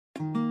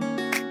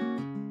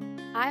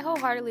I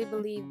wholeheartedly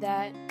believe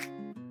that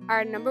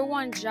our number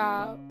one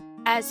job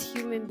as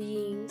human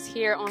beings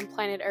here on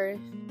planet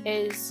Earth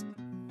is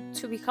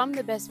to become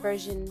the best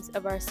versions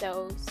of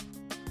ourselves,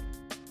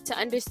 to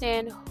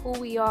understand who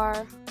we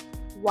are,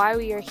 why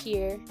we are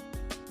here,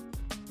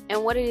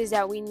 and what it is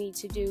that we need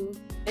to do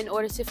in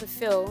order to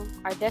fulfill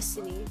our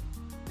destiny.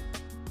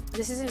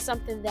 This isn't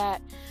something that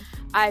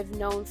I've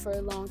known for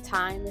a long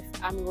time, if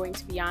I'm going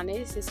to be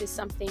honest. This is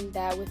something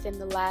that within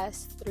the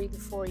last 3 to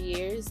 4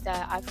 years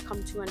that I've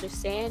come to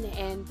understand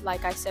and,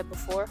 like I said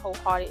before,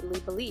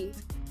 wholeheartedly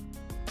believe.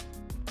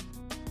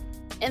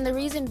 And the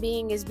reason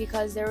being is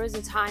because there was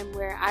a time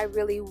where I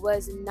really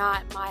was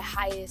not my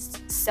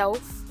highest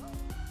self.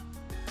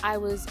 I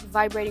was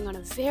vibrating on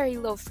a very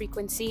low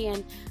frequency,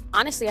 and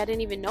honestly, I didn't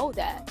even know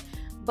that.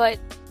 But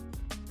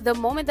the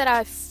moment that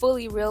I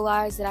fully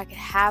realized that I could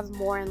have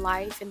more in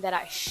life and that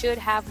I should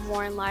have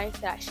more in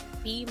life, that I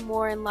should be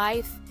more in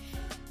life,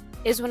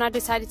 is when I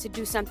decided to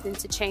do something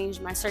to change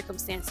my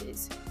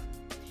circumstances.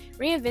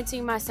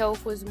 Reinventing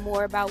myself was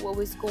more about what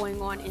was going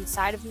on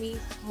inside of me,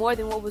 more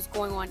than what was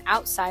going on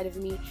outside of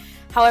me.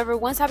 However,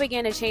 once I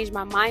began to change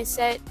my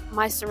mindset,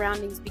 my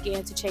surroundings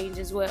began to change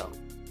as well.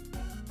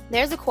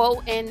 There's a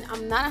quote, and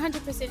I'm not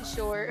 100%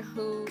 sure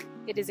who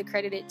it is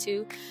accredited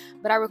to,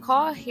 but I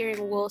recall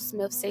hearing Will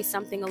Smith say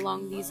something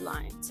along these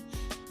lines.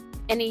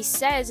 And he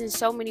says in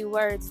so many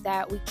words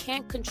that we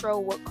can't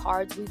control what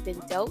cards we've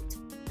been dealt,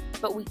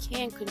 but we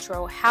can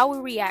control how we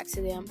react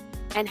to them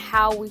and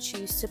how we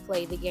choose to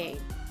play the game.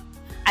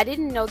 I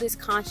didn't know this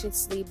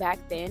consciously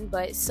back then,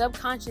 but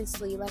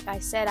subconsciously, like I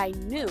said, I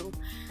knew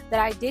that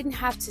I didn't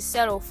have to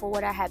settle for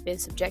what I had been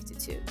subjected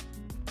to.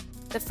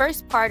 The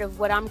first part of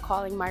what I'm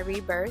calling my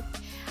rebirth,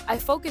 I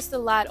focused a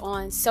lot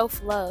on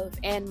self-love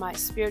and my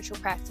spiritual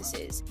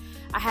practices.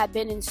 I had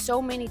been in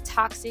so many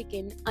toxic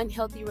and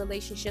unhealthy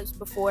relationships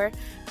before,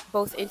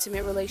 both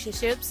intimate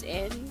relationships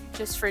and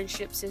just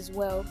friendships as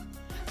well,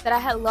 that I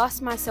had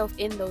lost myself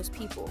in those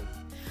people.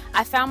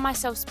 I found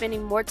myself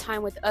spending more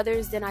time with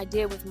others than I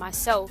did with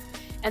myself,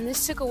 and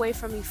this took away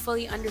from me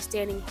fully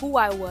understanding who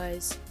I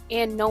was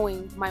and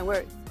knowing my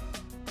worth.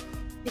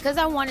 Because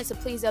I wanted to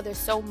please others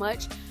so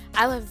much,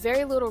 I left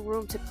very little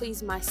room to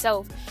please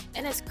myself,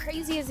 and as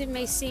crazy as it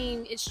may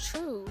seem, it's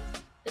true.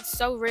 It's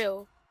so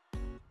real.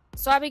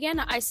 So I began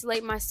to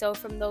isolate myself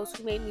from those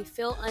who made me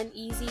feel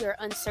uneasy or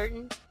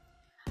uncertain.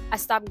 I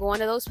stopped going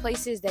to those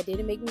places that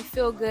didn't make me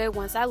feel good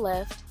once I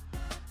left.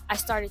 I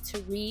started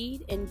to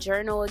read and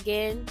journal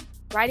again,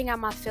 writing out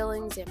my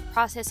feelings and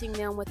processing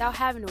them without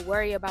having to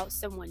worry about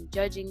someone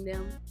judging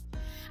them.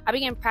 I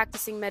began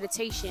practicing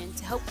meditation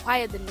to help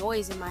quiet the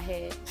noise in my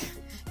head.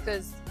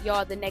 Because,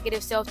 y'all, the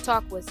negative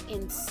self-talk was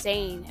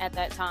insane at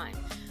that time.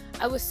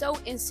 I was so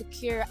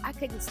insecure, I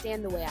couldn't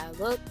stand the way I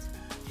looked.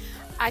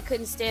 I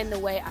couldn't stand the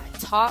way I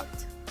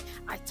talked.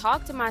 I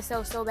talked to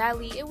myself so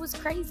badly, it was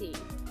crazy.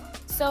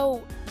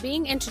 So,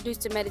 being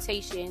introduced to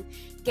meditation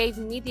gave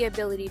me the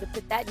ability to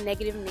put that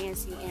negative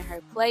Nancy in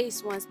her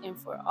place once and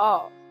for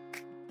all.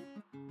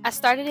 I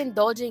started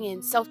indulging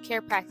in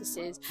self-care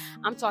practices.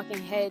 I'm talking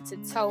head to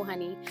toe,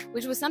 honey,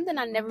 which was something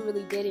I never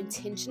really did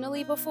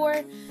intentionally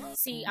before.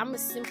 See, I'm a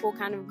simple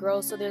kind of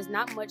girl, so there's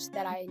not much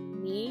that I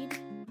need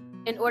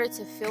in order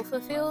to feel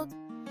fulfilled.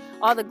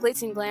 All the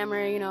glitz and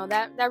glamour,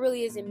 that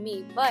really isn't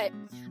me. But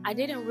I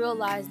didn't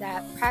realize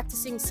that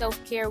practicing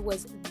self-care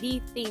was the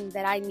thing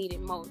that I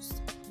needed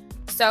most.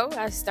 So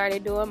I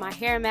started doing my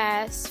hair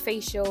masks,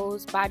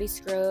 facials, body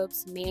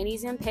scrubs,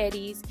 manis and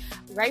petties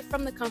right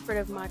from the comfort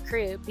of my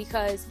crib,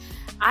 because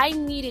I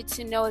needed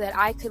to know that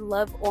I could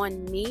love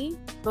on me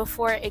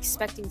before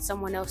expecting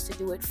someone else to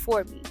do it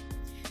for me.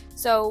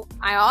 So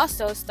I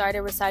also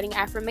started reciting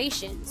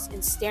affirmations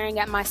and staring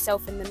at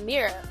myself in the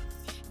mirror,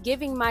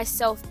 giving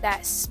myself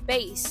that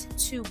space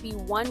to be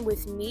one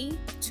with me,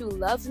 to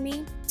love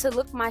me, to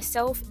look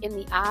myself in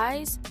the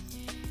eyes.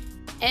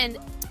 And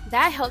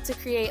that helped to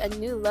create a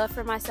new love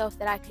for myself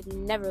that I could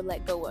never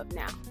let go of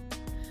now.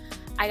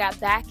 I got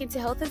back into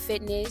health and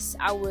fitness.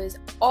 I was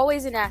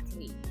always an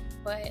athlete,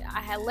 but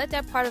I had let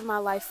that part of my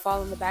life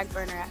fall on the back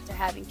burner after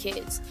having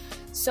kids.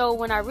 So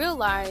when I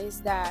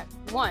realized that,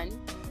 1,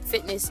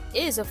 fitness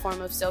is a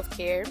form of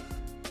self-care,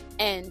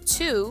 and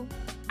 2,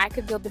 I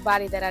could build the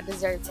body that I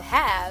deserve to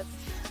have,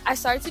 I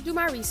started to do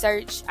my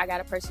research. I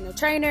got a personal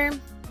trainer,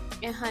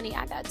 and honey,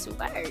 I got to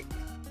work.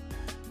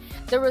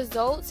 The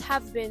results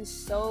have been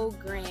so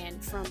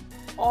grand from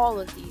all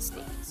of these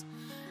things.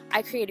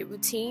 I created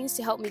routines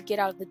to help me get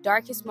out of the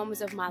darkest moments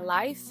of my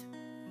life.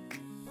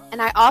 And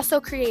I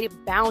also created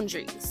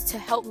boundaries to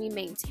help me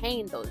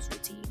maintain those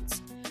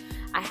routines.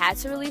 I had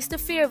to release the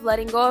fear of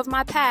letting go of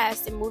my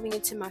past and moving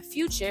into my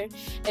future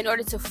in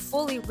order to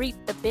fully reap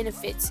the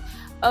benefits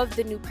of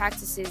the new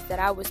practices that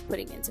I was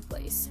putting into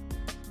place.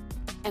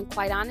 And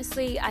quite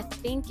honestly, I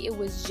think it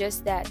was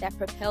just that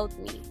propelled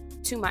me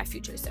to my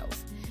future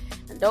self.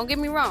 And don't get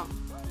me wrong,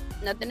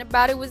 nothing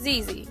about it was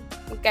easy,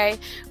 okay?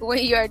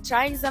 When you're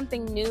trying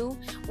something new,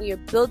 when you're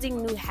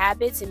building new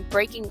habits and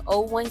breaking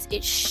old ones,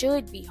 it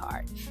should be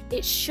hard.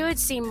 It should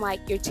seem like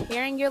you're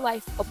tearing your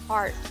life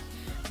apart.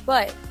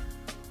 But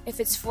If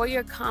it's for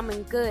your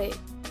common good,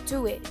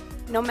 do it,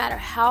 no matter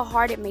how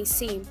hard it may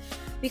seem.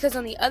 Because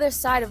on the other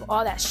side of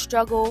all that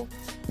struggle,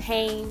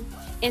 pain,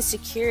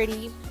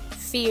 insecurity,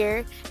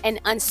 fear, and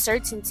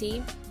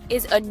uncertainty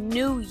is a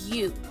new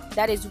you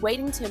that is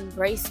waiting to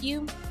embrace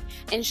you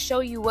and show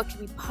you what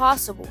can be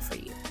possible for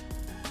you.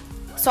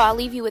 So I'll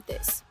leave you with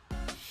this.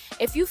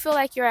 If you feel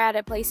like you're at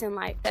a place in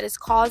life that is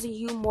causing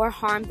you more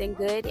harm than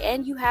good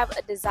and you have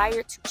a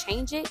desire to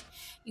change it,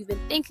 you've been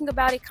thinking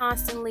about it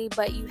constantly,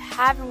 but you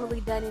haven't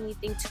really done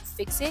anything to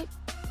fix it,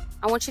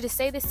 I want you to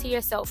say this to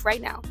yourself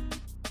right now.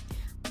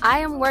 I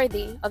am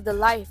worthy of the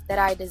life that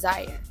I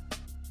desire.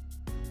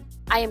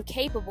 I am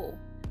capable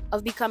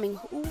of becoming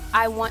who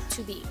I want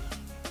to be.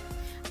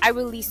 I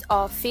release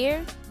all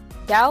fear,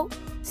 doubt,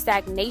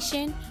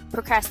 stagnation,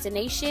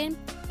 procrastination,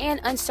 and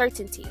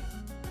uncertainty.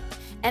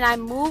 And I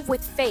move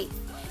with faith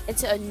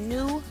into a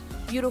new,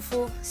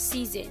 beautiful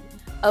season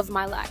of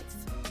my life.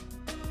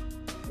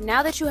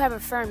 Now that you have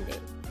affirmed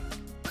it,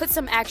 put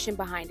some action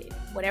behind it,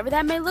 whatever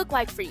that may look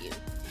like for you.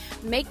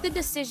 Make the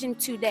decision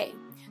today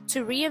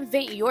to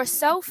reinvent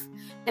yourself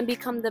and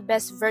become the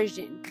best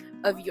version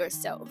of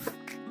yourself.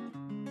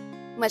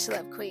 Much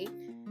love, Queen.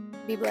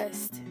 Be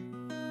blessed.